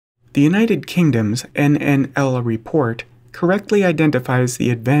The United Kingdom's NNL report correctly identifies the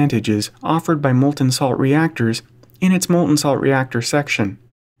advantages offered by molten salt reactors in its molten salt reactor section.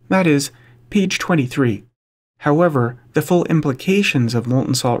 That is, page 23. However, the full implications of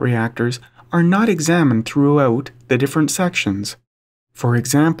molten salt reactors are not examined throughout the different sections. For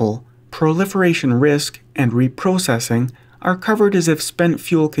example, proliferation risk and reprocessing are covered as if spent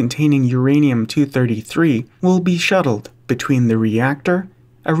fuel containing uranium-233 will be shuttled between the reactor,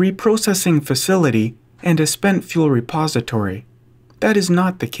 a reprocessing facility, and a spent fuel repository. That is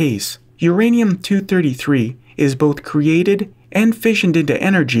not the case. Uranium-233 is both created and fissioned into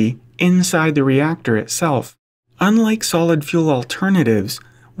energy inside the reactor itself. Unlike solid fuel alternatives,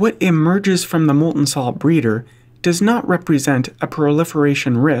 what emerges from the molten salt breeder does not represent a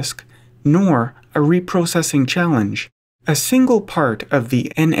proliferation risk nor a reprocessing challenge. A single part of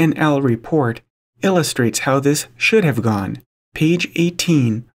the NNL report illustrates how this should have gone. Page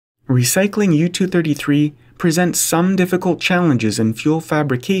 18. Recycling U-233 presents some difficult challenges in fuel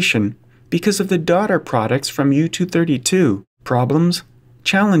fabrication because of the daughter products from U-232. Problems,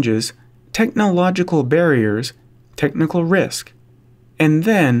 challenges, technological barriers, technical risk. And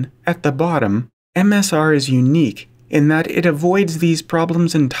then, at the bottom, MSR is unique in that it avoids these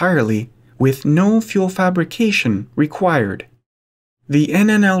problems entirely with no fuel fabrication required. The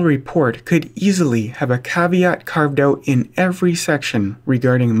NNL report could easily have a caveat carved out in every section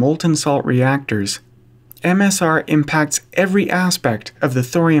regarding molten salt reactors. MSR impacts every aspect of the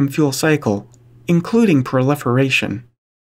thorium fuel cycle, including proliferation.